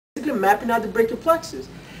basically mapping out the brachial plexus.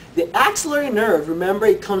 The axillary nerve, remember,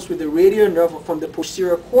 it comes with the radial nerve from the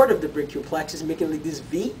posterior cord of the brachial plexus, making like this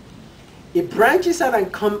V. It branches out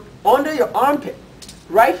and comes under your armpit,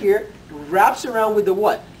 right here, wraps around with the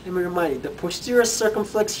what? Let me remind you, the posterior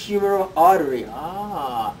circumflex humeral artery.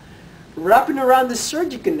 Wrapping around the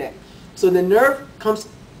surgical neck. So the nerve comes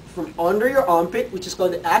from under your armpit, which is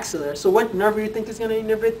called the axillary. So what nerve do you think is going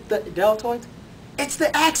to innervate the deltoid? It's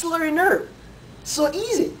the axillary nerve. So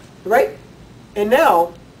easy, right? And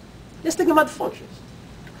now, let's think about the functions.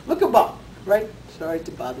 Look above, right? Sorry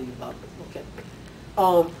to bother you, Bob. Okay.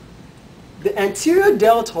 The anterior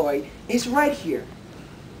deltoid is right here.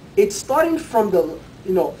 It's starting from the,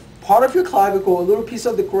 part of your clavicle, a little piece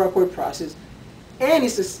of the coracoid process, and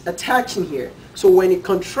it's just attaching here. So when it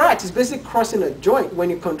contracts, it's basically crossing a joint. When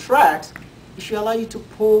it contracts, it should allow you to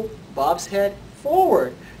pull Bob's head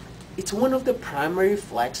forward. It's one of the primary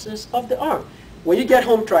flexors of the arm. When you get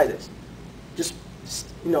home, try this. Just,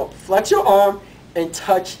 flex your arm and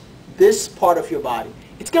touch this part of your body.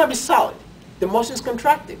 It's going to be solid. The muscle is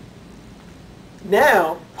contracting.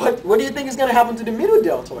 Now, what do you think is going to happen to the middle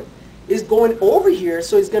deltoid? It's going over here,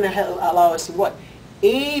 so it's going to allow us what?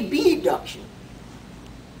 abduction.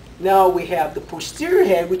 Now we have the posterior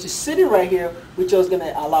head, which is sitting right here, which is going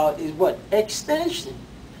to allow is what? Extension.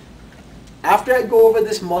 After I go over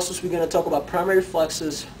these muscles, we're going to talk about primary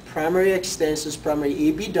flexors, primary extensors, primary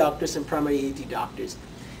abductors, and primary adductors.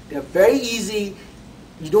 They're very easy.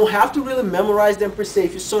 You don't have to really memorize them per se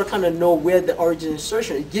if you sort of kind of know where the origin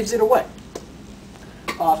insertion, it gives it away.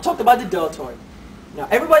 I've talked about the deltoid. Now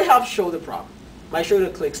everybody has shoulder problem. My shoulder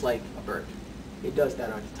clicks like a bird. It does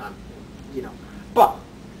that all the time, But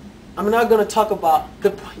I'm not going to talk about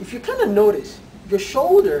if you kind of notice, your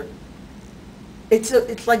shoulder,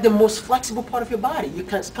 it's like the most flexible part of your body. You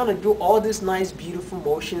can kind of do all these nice, beautiful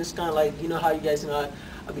motions, kind of like, how you guys know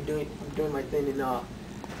I'm doing my thing in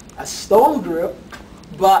a stone grip,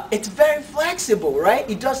 but it's very flexible, right?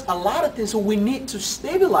 It does a lot of things, so we need to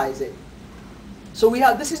stabilize it. So we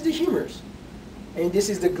have, this is the humerus, and this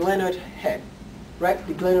is the glenoid head, right?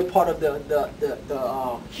 The glenoid part of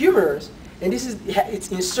the humerus, and this is,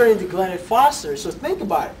 it's inserting the glenoid fossa. So think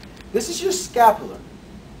about it. This is your scapula,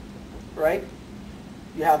 right?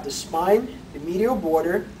 You have the spine, the medial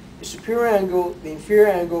border, the superior angle, the inferior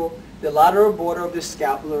angle, the lateral border of the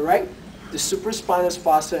scapula, right? The supraspinatus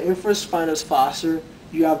fossa, infraspinatus fossa.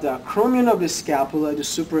 You have the acromion of the scapula, the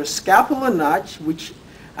suprascapular notch, which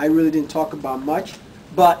I really didn't talk about much.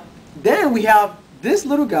 But then we have this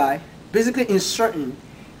little guy basically inserting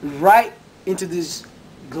right into this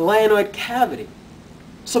glenoid cavity.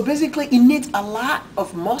 So basically it needs a lot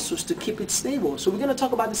of muscles to keep it stable. So we're going to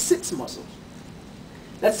talk about the 6 muscles.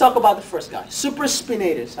 Let's talk about the first guy,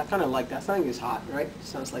 supraspinatus. I kind of like that. I think it's hot, right?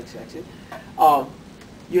 Sounds like sexy.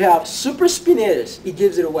 You have supraspinatus. It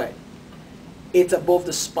gives it away. It's above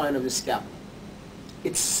the spine of the scapula.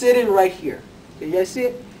 It's sitting right here. Can you guys see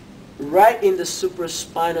it? Right in the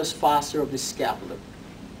supraspinous fossa of the scapula.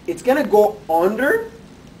 It's going to go under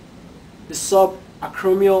the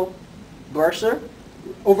subacromial bursa,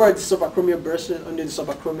 over the subacromial bursa, under the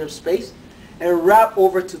subacromial space, and wrap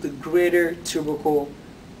over to the greater tubercle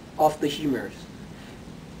of the humerus.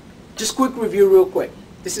 Just quick review real quick.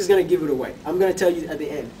 This is going to give it away. I'm going to tell you at the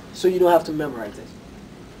end, so you don't have to memorize this.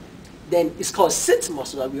 Then it's called sits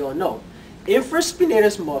muscle, that we all know.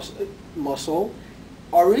 Infraspinatus muscle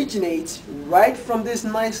originates right from this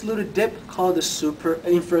nice little dip called the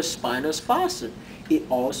infraspinous fossa. It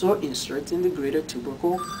also inserts in the greater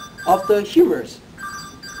tubercle of the humerus.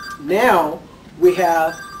 Now we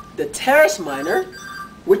have the teres minor,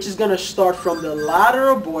 which is going to start from the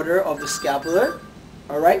lateral border of the scapula,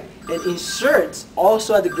 alright, and inserts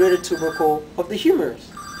also at the greater tubercle of the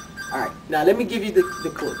humerus. Alright, now let me give you the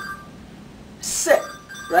clue. Sit,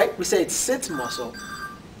 right? We say it's sit muscle.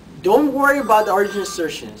 Don't worry about the origin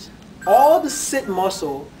insertions. All the sit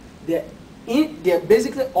muscle, they're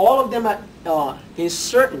basically all of them are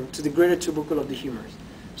inserting to the greater tubercle of the humerus.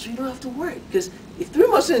 So you don't have to worry, because if 3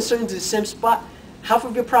 muscles are inserting to the same spot, half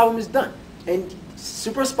of your problem is done. And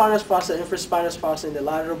supraspinous fossa, infraspinous fossa, and the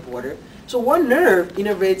lateral border. So one nerve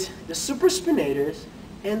innervates the supraspinatus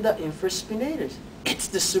and the infraspinatus. It's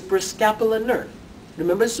the suprascapular nerve.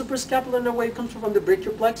 Remember the suprascapular nerve, where it comes from the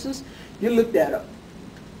brachial plexus? You look that up.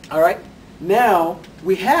 Alright? Now,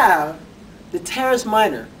 we have the teres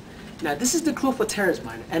minor. Now, this is the clue for teres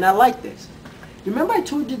minor, and I like this. Remember I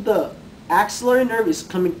told you the axillary nerve is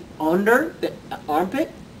coming under the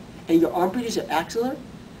armpit, and your armpit is your axillary?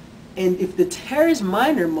 And if the teres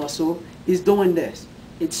minor muscle is doing this,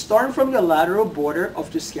 it's starting from your lateral border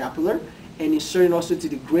of the scapular, and inserting also to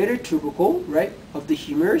the greater tubercle, right, of the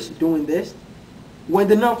humerus, doing this. When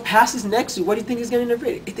the nerve passes next to, what do you think is going to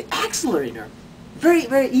innervate it? It's the axillary nerve. Very,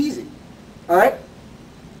 very easy. All right?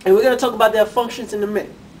 And we're going to talk about their functions in a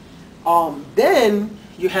minute. Then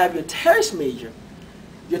you have your teres major.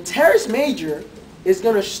 Your teres major is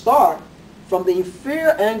going to start from the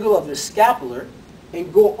inferior angle of the scapular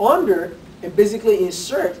and go under and basically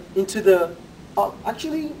insert into the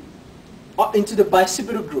into the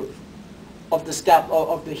bicipital groove of the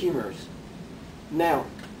of the humerus. Now,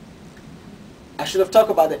 I should have talked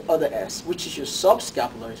about the other S, which is your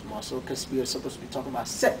subscapularis muscle, because we are supposed to be talking about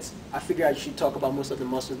sets. I figured I should talk about most of the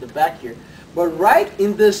muscles in the back here. But right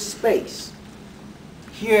in this space,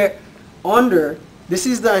 here under, this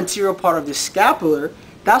is the anterior part of the scapular,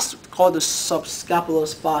 that's called the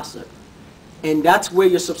subscapularis fossa. And that's where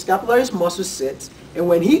your subscapularis muscle sits. And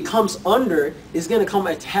when he comes under, it's going to come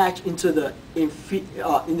attached into the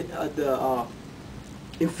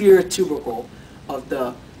inferior tubercle of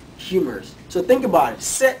the humerus. So think about it.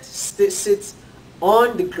 Sits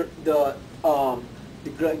on the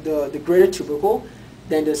greater tubercle.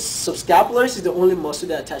 Then the subscapularis is the only muscle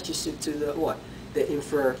that attaches to the what? The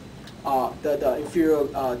inferior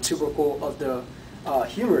tubercle of the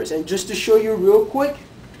humerus. And just to show you real quick,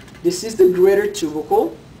 this is the greater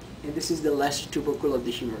tubercle, and this is the lesser tubercle of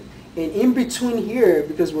the humerus. And in between here,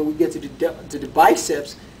 because when we get to the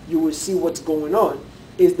biceps, you will see what's going on,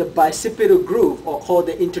 is the bicipital groove, or called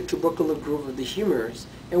the intertubercular groove of the humerus.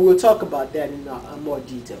 And we'll talk about that in more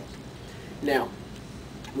details. Now,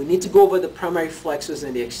 we need to go over the primary flexors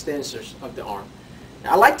and the extensors of the arm.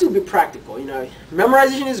 Now, I like to be practical. You know,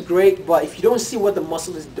 memorization is great, but if you don't see what the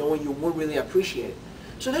muscle is doing, you won't really appreciate it.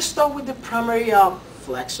 So let's start with the primary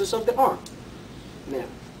flexors of the arm. Now,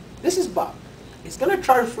 this is Bob. He's going to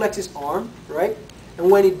try to flex his arm, right? And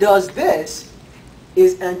when he does this,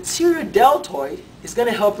 his anterior deltoid is going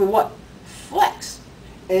to help him what? Flex.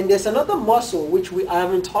 And there's another muscle which I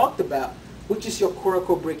haven't talked about, which is your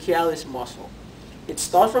Coracobrachialis muscle. It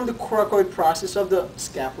starts from the coracoid process of the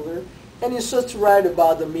scapular, and it starts right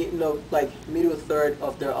about the middle third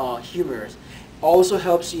of the humerus. Also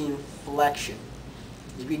helps you in flexion.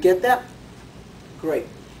 Did we get that? Great.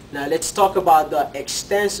 Now let's talk about the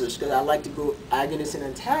extensors, because I like to go agonist and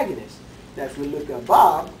antagonist. Now if we look at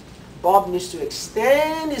Bob needs to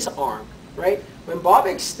extend his arm, right? When Bob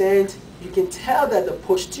extends, you can tell that the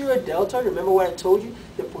posterior deltoid, remember what I told you?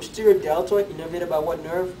 The posterior deltoid innervated by what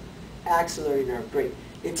nerve? Axillary nerve. Great.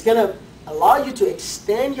 It's going to allow you to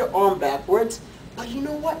extend your arm backwards, but you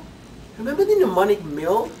know what? Remember the mnemonic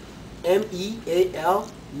MEAL? M-E-A-L,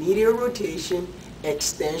 medial rotation,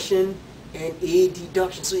 extension, and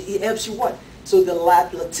adduction. So it helps you what? So the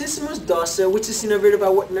latissimus dorsi, which is innervated by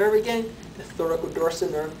what nerve again? The thoracodorsal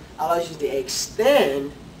nerve, allows you to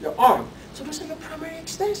extend your arm. So those are your primary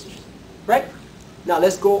extensors, right? Now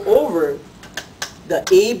let's go over the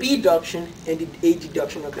abduction and the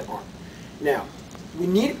adduction of the arm. Now, we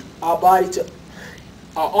need our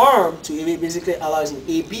arm to basically allow us an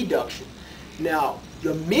abduction. Now,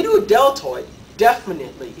 your middle deltoid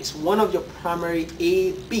definitely is one of your primary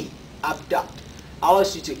AB, abduct.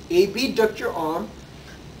 Allows you to abduct your arm,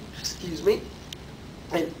 excuse me.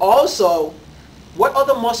 And also, what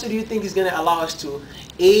other muscle do you think is going to allow us to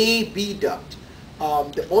abduct?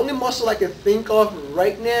 The only muscle I can think of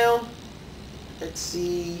right now, let's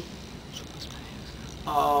see,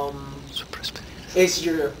 is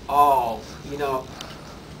your, you know.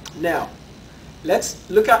 Now, let's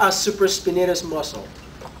look at our supraspinatus muscle.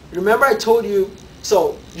 Remember I told you,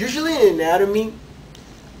 so usually in anatomy,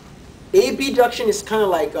 abduction is kind of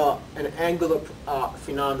like an angular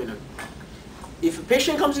phenomenon. If a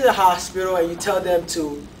patient comes to the hospital and you tell them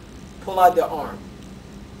to pull out their arm,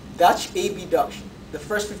 that's abduction, the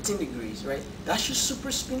first 15 degrees, right? That's your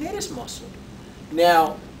supraspinatus muscle.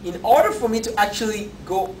 Now, in order for me to actually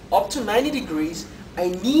go up to 90 degrees, I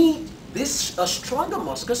need a stronger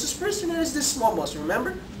muscle, because the supraspinatus is this small muscle,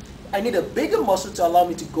 remember? I need a bigger muscle to allow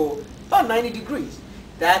me to go about 90 degrees.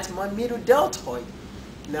 That's my middle deltoid.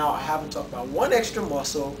 Now, I haven't talked about one extra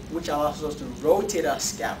muscle which allows us to rotate our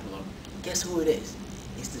scapula. Guess who it is?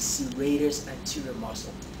 It's the serratus anterior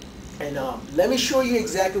muscle. And let me show you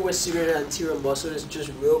exactly what serratus anterior muscle is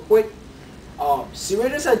just real quick.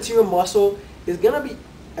 Serratus anterior muscle is going to be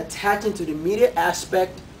attaching to the medial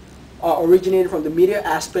aspect, originated from the medial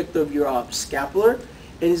aspect of your scapular,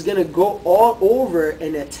 and it's going to go all over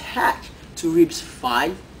and attach to ribs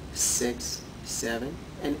 5, 6, 7,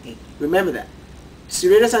 and 8. Remember that.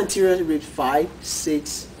 Serratus anterior, ribs 5,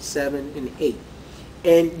 6, 7, and 8.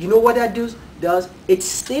 And you know what that does? It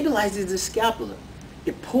stabilizes the scapula.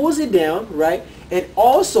 It pulls it down, right? And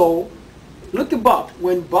also, Look at Bob.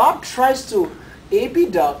 When Bob tries to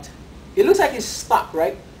abduct, it looks like it's stuck,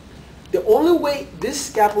 right? The only way this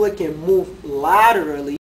scapula can move laterally